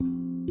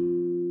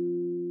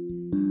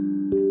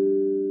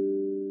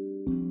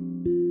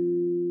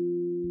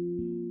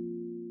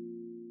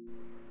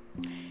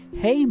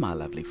Hey, my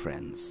lovely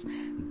friends,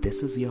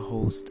 this is your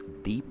host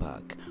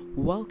Deepak.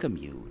 Welcome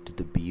you to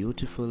the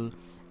beautiful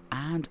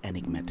and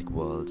enigmatic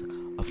world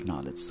of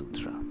Knowledge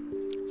Sutra.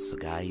 So,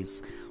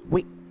 guys,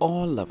 we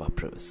all love our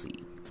privacy,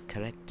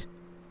 correct?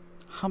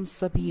 हम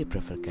सभी ये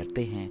prefer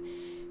करते हैं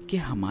कि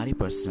हमारी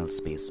personal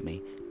space में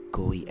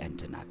कोई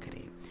enter ना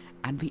करे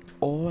and we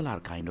all are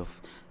kind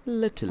of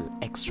little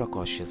extra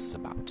cautious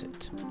about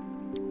it.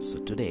 So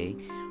today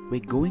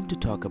we're going to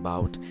talk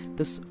about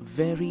this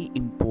very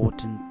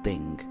important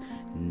thing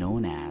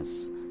known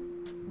as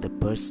the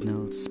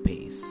personal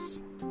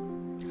space.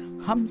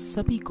 हम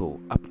सभी को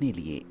अपने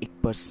लिए एक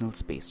पर्सनल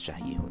स्पेस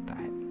चाहिए होता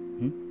है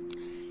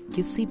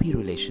किसी भी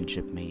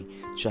रिलेशनशिप में,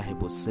 चाहे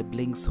वो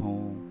सिबलिंग्स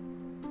हों,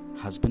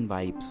 हस्बैंड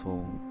वाइफ्स हो,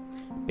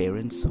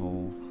 पेरेंट्स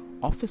हो,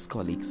 ऑफिस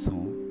कॉलीग्स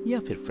हो या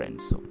फिर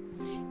फ्रेंड्स हो,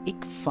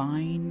 एक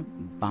fine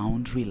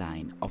boundary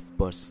line of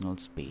personal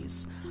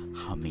space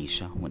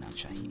हमेशा होना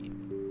चाहिए.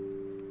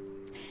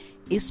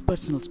 इस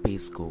पर्सनल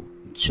स्पेस को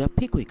जब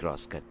भी कोई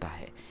क्रॉस करता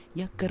है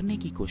या करने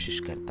की कोशिश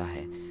करता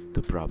है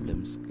तो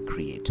प्रॉब्लम्स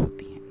क्रिएट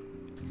होती हैं.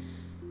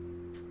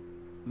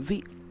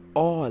 We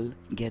all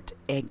get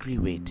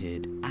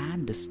aggravated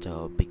and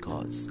disturbed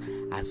because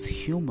as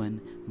human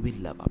we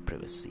love our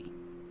privacy.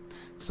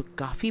 So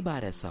काफ़ी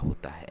बार ऐसा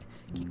होता है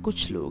कि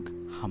कुछ लोग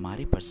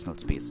हमारे पर्सनल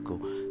स्पेस को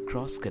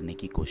क्रॉस करने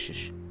की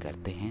कोशिश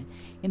करते हैं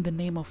in the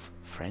name of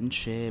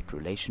friendship,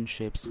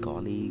 relationships,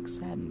 colleagues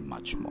and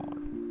much more.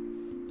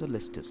 The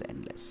list is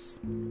endless.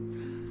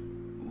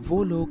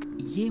 वो लोग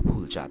ये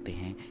भूल जाते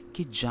हैं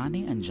कि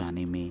जाने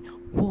अनजाने में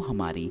वो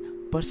हमारी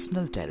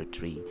पर्सनल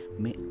टेरिटरी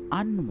में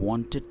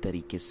अनवांटेड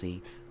तरीके से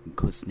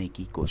घुसने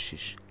की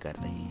कोशिश कर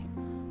रहे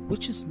हैं,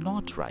 which is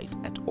not right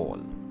at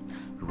all.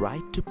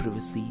 Right to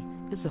privacy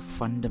is a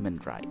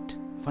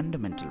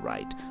fundamental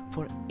right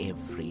for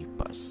every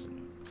person,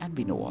 and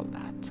we know all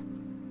that.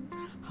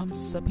 हम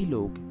सभी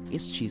लोग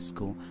इस चीज़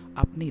को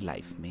अपनी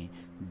लाइफ में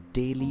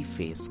डेली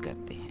फेस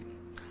करते हैं.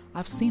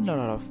 I've seen a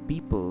lot of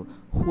people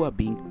who are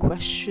being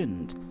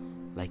questioned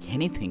like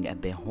anything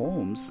at their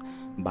homes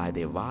by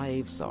their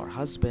wives or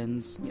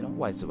husbands,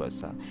 vice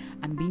versa,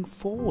 and being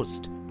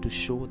forced to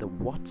show the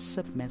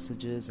WhatsApp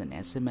messages and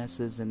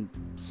SMSs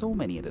and so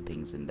many other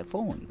things in their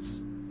phones.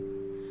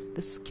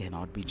 This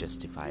cannot be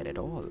justified at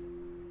all.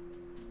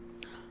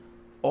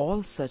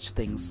 All such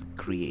things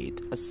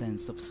create a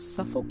sense of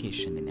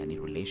suffocation in any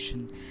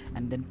relation,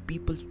 and then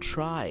people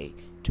try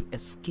to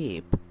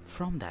escape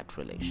from that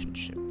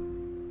relationship.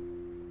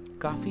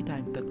 काफ़ी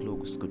time तक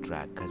लोग उसको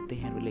drag करते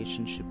हैं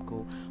relationship को,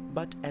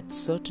 but at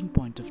certain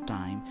point of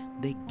time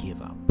they give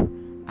up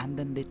and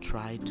then they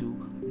try to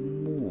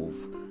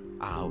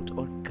move out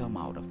और come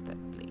out of that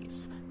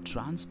place.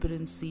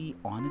 Transparency,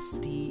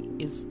 honesty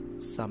is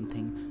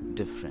something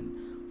different,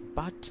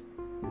 but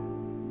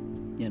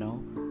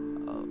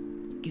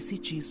किसी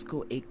चीज़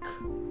को एक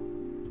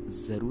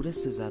ज़रूरत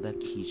से ज़्यादा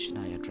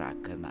खींचना या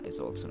ट्रैक करना is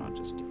also not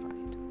justified.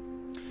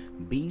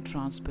 Being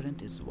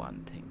transparent is one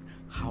thing.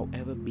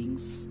 However, being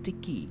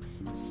sticky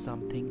is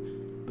something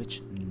which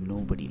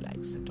nobody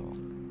likes at all.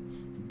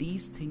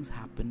 These things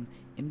happen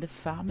in the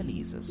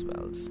families as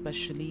well,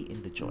 especially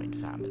in the joint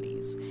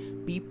families.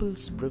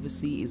 People's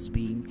privacy is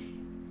being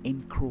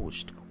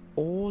encroached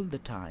all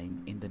the time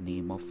in the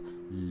name of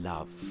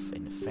love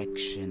and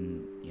affection.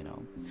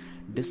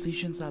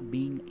 Decisions are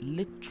being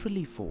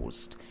literally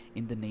forced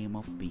in the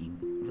name of being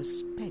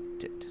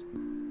respected.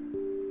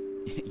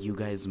 You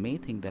guys may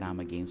think that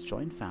I'm against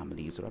joint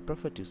families or I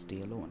prefer to stay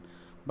alone,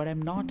 but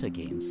I'm not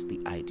against the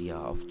idea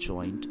of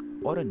joint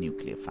or a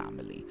nuclear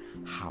family.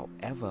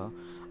 However,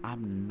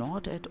 I'm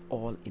not at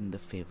all in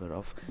the favor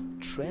of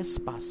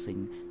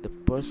trespassing the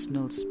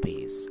personal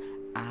space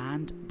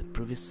and the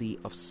privacy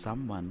of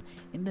someone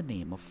in the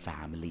name of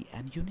family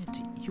and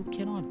unity. You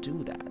cannot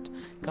do that.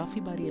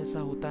 काफ़ी बारी ऐसा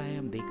होता है,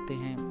 हम देखते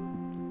हैं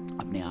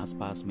अपने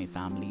आसपास में,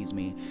 फैमिलीज़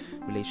में,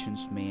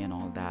 रिलेशंस में एंड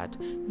ऑल दैट,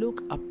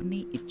 लोग अपनी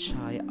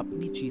इच्छाएं,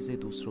 अपनी चीज़ें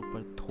दूसरों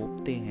पर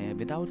थोपते हैं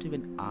without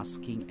even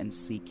asking and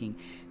seeking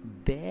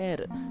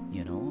their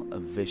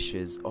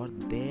wishes और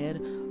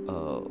their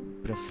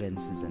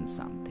preferences and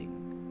something.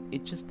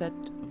 It's just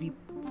that we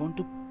want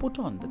to put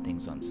on the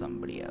things on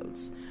somebody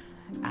else,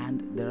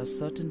 and there are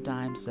certain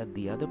times that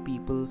the other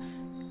people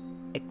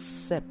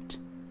accept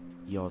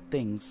your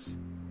things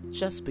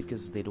just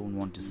because they don't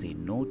want to say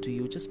no to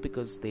you, just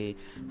because they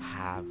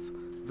have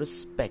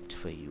respect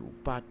for you.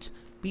 But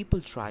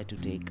people try to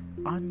take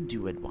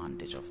undue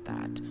advantage of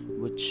that,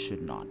 which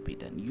should not be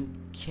done. You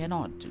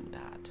cannot do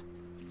that.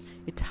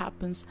 It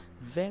happens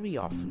very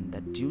often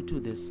that due to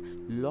this,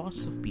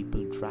 lots of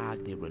people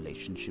drag their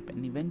relationship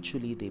and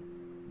eventually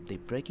they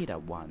break it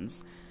up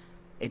once.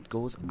 It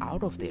goes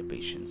out of their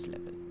patience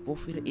level. वो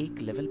फिर एक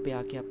level पे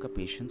आके आपका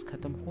patience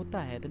ख़त्म होता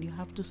है, then you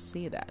have to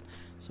say that.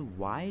 So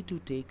why to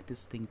take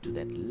this thing to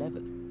that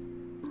level?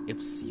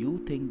 If you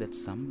think that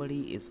somebody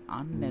is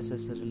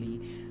unnecessarily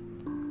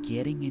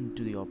getting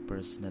into your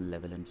personal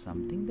level and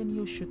something, then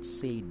you should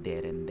say it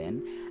there and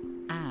then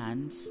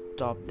and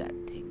stop that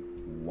thing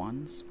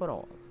once for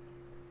all.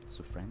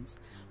 So, friends,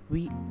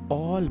 we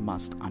all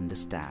must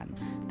understand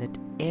that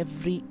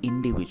every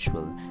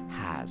individual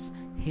has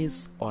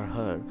his or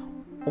her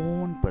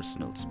own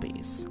personal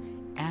space,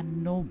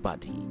 and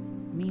nobody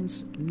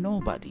means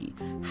nobody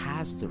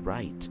has the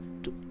right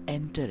to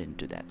enter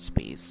into that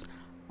space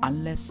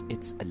unless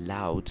it's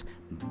allowed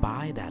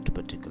by that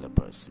particular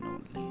person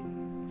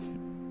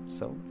only.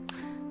 So,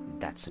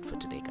 that's it for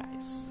today,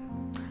 guys.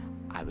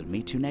 I will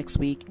meet you next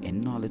week in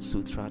Knowledge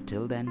Sutra.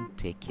 Till then,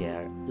 take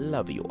care.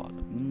 Love you all.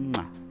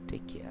 Mwah.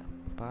 Take care.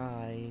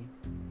 Bye.